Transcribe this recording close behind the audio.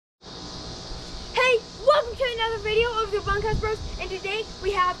another video of the Bunkhouse Bros, and today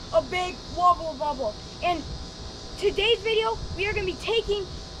we have a big Wubble bubble. And today's video, we are going to be taking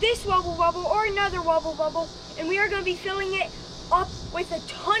this Wubble bubble or another Wubble bubble, and we are going to be filling it up with a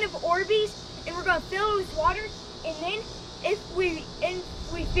ton of Orbeez, and we're going to fill it with water. And then if we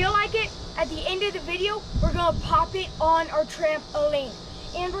feel like it, at the end of the video, we're going to pop it on our trampoline,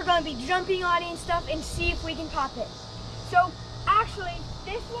 and we're going to be jumping on it and stuff and see if we can pop it. So actually,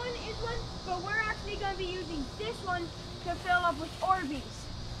 this one is one, but we're actually going to be using this one to fill up with Orbeez.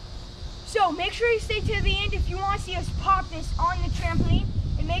 So make sure you stay to the end if you want to see us pop this on the trampoline,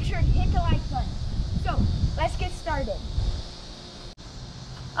 and make sure to hit the like button. So let's get started.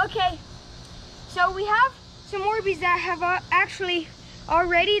 Okay, so we have some Orbeez that have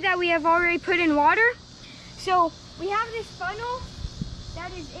we have already put in water. So we have this funnel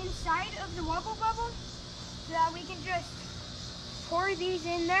that is inside of the Wubble bubble, so that we can just pour these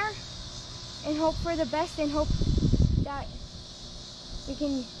in there and hope for the best and hope that we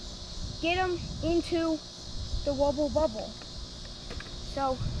can get them into the Wubble bubble.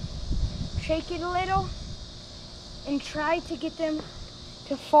 So shake it a little and try to get them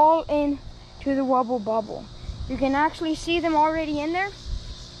to fall into the Wubble bubble. You can actually see them already in there.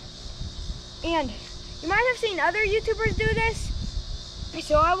 And you might have seen other YouTubers do this,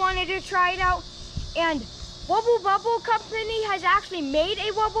 so I wanted to try it out. And Wubble Bubble Company has actually made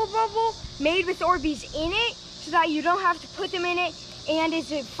a Wubble Bubble made with Orbeez in it, so that you don't have to put them in it, and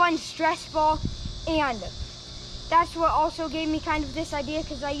it's a fun stress ball. And that's what also gave me kind of this idea,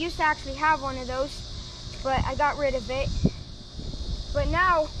 because I used to actually have one of those, but I got rid of it. But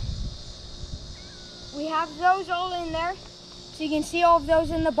now we have those all in there, so you can see all of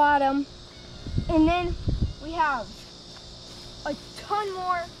those in the bottom. And then we have a ton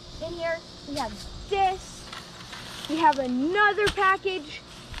more in here. We have this, we have another package,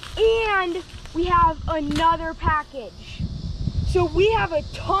 and we have another package. So we have a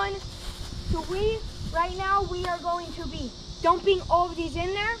ton. So right now we are going to be dumping all of these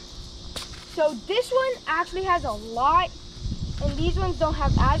in there. So this one actually has a lot, and these ones don't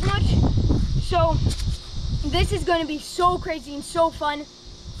have as much. So this is going to be so crazy and so fun.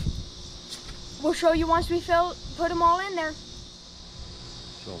 We'll show you once we put them all in there.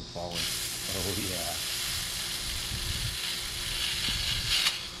 So falling. Oh yeah.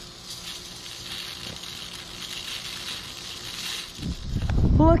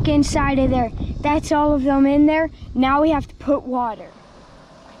 Look inside of there. That's all of them in there. Now we have to put water.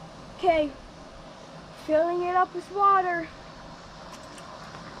 Okay, filling it up with water.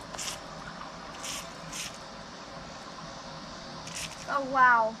 Oh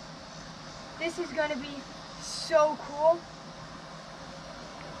wow. This is going to be so cool.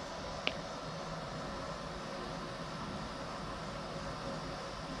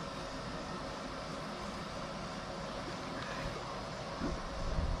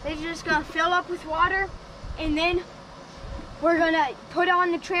 They're just going to fill up with water, and then we're going to put it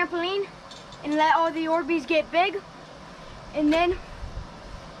on the trampoline and let all the Orbeez get big. And then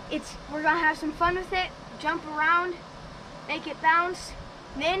we're going to have some fun with it, jump around, make it bounce.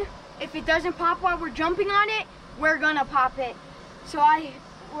 And then if it doesn't pop while we're jumping on it, we're gonna pop it. So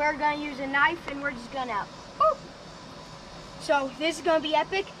we're gonna use a knife, and we're just gonna boop. So this is gonna be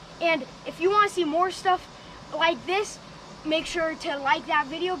epic. And if you want to see more stuff like this, make sure to like that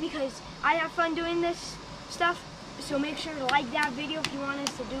video, because I have fun doing this stuff. So make sure to like that video if you want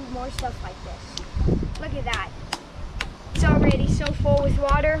us to do more stuff like this. Look at that. It's already so full with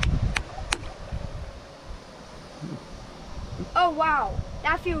water. Oh wow.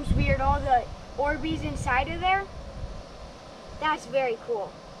 That feels weird, all the Orbeez inside of there. That's very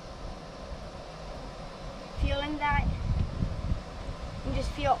cool. Feeling that. You just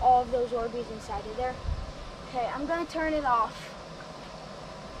feel all of those Orbeez inside of there. Okay, I'm gonna turn it off.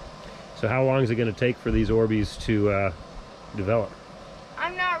 So how long is it gonna take for these Orbeez to develop?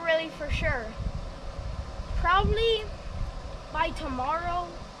 I'm not really for sure. Probably by tomorrow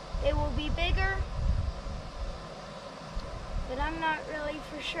they will be bigger, but I'm not really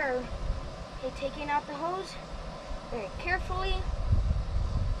for sure. Okay, taking out the hose very carefully.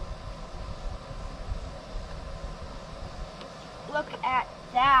 Look at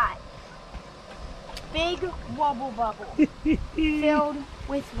that. Big Wubble bubble filled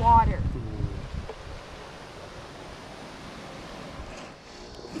with water.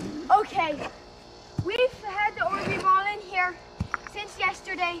 Okay, we've had the Orbeez ball in here since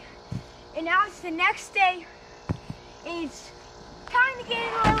yesterday, and now it's the next day. It's kind of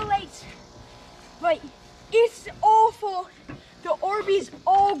getting a little late, but it's all full. The Orbeez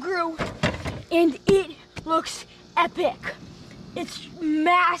all grew, and it looks epic. It's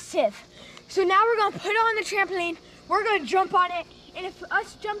massive. So now we're gonna put it on the trampoline. We're gonna jump on it. And if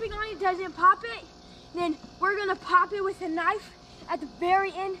us jumping on it doesn't pop it, then we're gonna pop it with a knife at the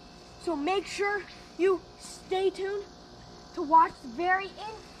very end. So make sure you stay tuned to watch the very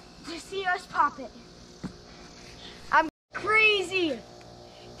end to see us pop it. I'm crazy.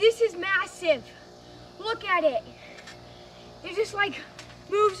 This is massive. Look at it. It just like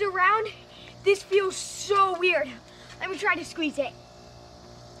moves around. This feels so weird. Let me try to squeeze it.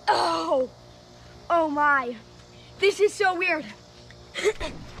 Oh my. This is so weird.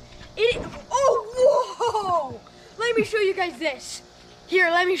 Whoa. Let me show you guys this. Here,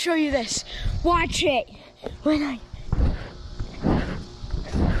 let me show you this. Watch it. That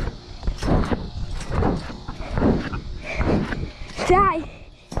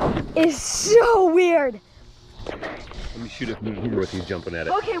is so weird. Let me shoot it from here with you jumping at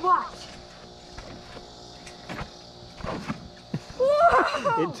it. Okay, watch.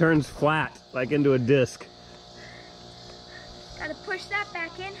 Whoa! It turns flat, like into a disc. Gotta push that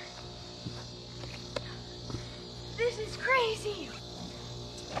back in. This is crazy.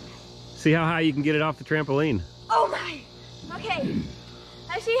 See how high you can get it off the trampoline. Oh my. Okay.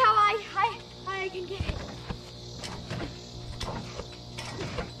 Let's see how high I can get it.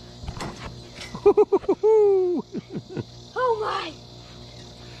 Oh my.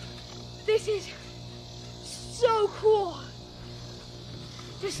 This is so cool.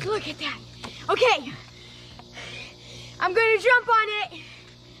 Just look at that. Okay. I'm gonna jump on it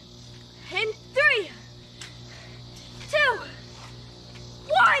in 3, 2,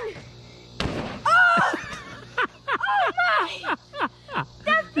 1. Oh! Oh my!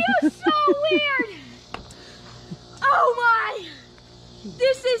 That feels so weird. Oh my!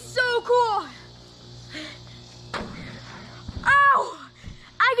 This is so cool. Oh!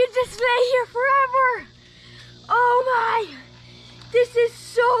 I could just lay here forever. Oh my! This is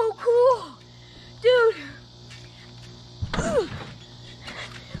so cool, dude.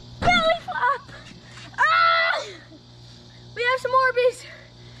 Belly flop! Ah! We have some Orbeez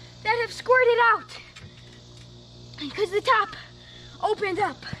that have squirted out because the top opened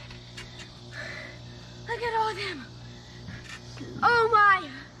up. Look at all of them. Oh my!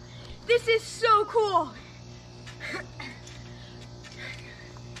 This is so cool.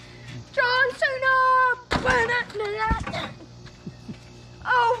 Johnson up!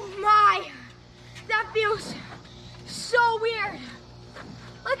 Oh my! That feels so weird.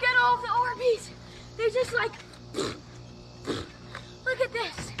 Look at all the Orbeez. They're just like, look at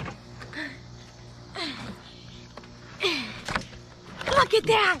this. Look at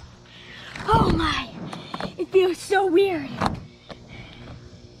that. Oh my, it feels so weird.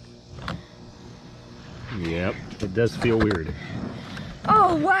 Yep, it does feel weird.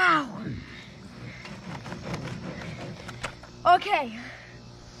 Oh wow. Okay.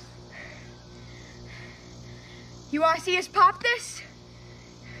 You want to see us pop this?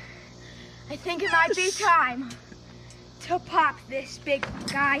 I think it might be time to pop this big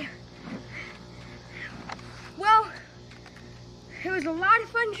guy. Well, it was a lot of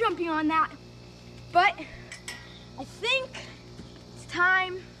fun jumping on that, but I think it's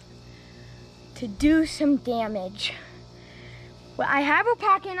time to do some damage. Well, I have a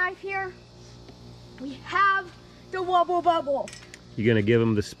pocket knife here. We have the Wubble Bubble. You gonna give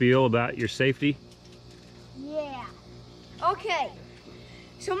them the spiel about your safety? Yeah. Okay.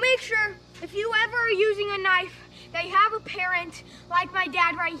 So make sure if you ever are using a knife that you have a parent like my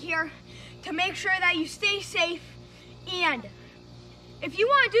dad right here to make sure that you stay safe. And if you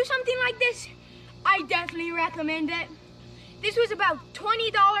want to do something like this, I definitely recommend it. This was about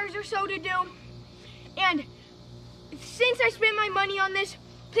 $20 or so to do. And since I spent my money on this,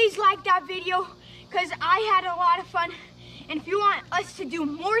 please like that video because I had a lot of fun. And if you want us to do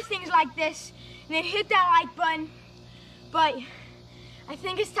more things like this, then hit that like button. But I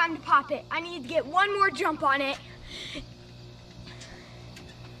think it's time to pop it. I need to get one more jump on it.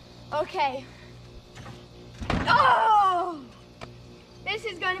 Okay. Oh! This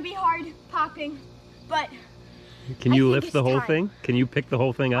is gonna be hard popping, but can you lift the whole thing? Can you pick the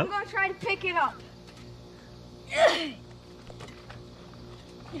whole thing up? I'm gonna try to pick it up.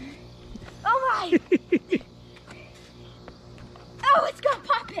 Oh my! Oh, it's gonna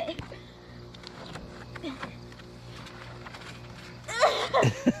pop it!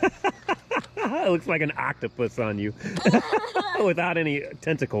 It looks like an octopus on you without any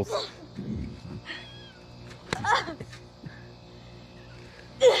tentacles.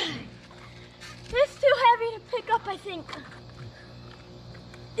 It's too heavy to pick up, I think.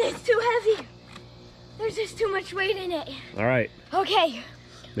 It's too heavy. There's just too much weight in it. All right. Okay.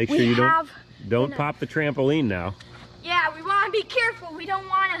 Make sure you don't pop the trampoline now. Yeah, we want to be careful. We don't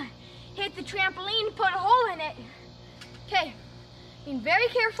want to hit the trampoline and put a hole in it. Okay, being very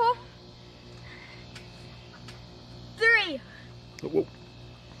careful. 3,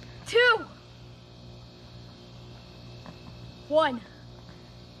 2, 1.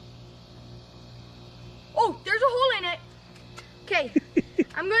 Oh, there's a hole in it. Okay,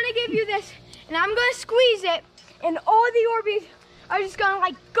 I'm gonna give you this, and I'm gonna squeeze it, and all the Orbeez are just gonna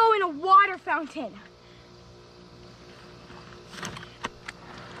like go in a water fountain.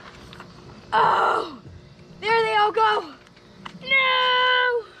 Oh, there they all go.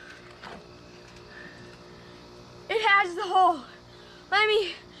 No! It has the hole. Let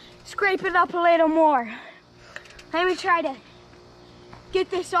me scrape it up a little more. Let me try to get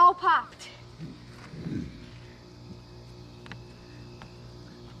this all popped.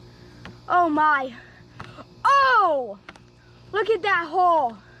 Oh my. Oh! Look at that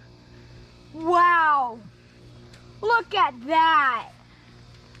hole. Wow. Look at that.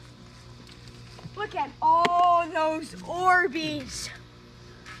 Look at all those Orbeez.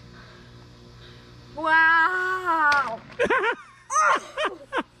 Wow.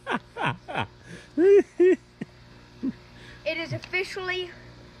 It is officially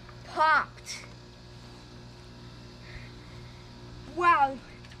popped. Wow,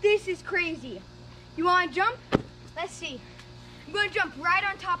 this is crazy. You want to jump? Let's see. I'm going to jump right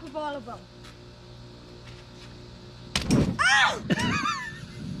on top of all of them. Oh!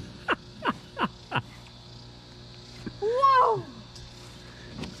 Whoa!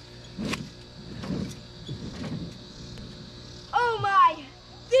 Oh my!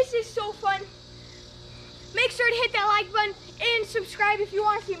 This is so fun. Make sure to hit that like button and subscribe if you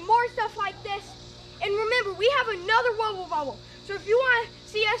want to see more stuff like this. And remember, we have another Wubble Bubble. So if you want to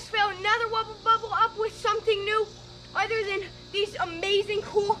see us fill another Wubble Bubble up with something new, other than these amazing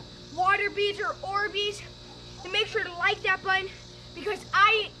cool water beads or Orbeez, then make sure to like that button, because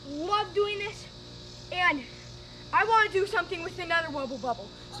I love doing this and I want to do something with another Wubble Bubble.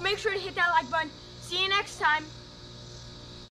 So make sure to hit that like button. See you next time.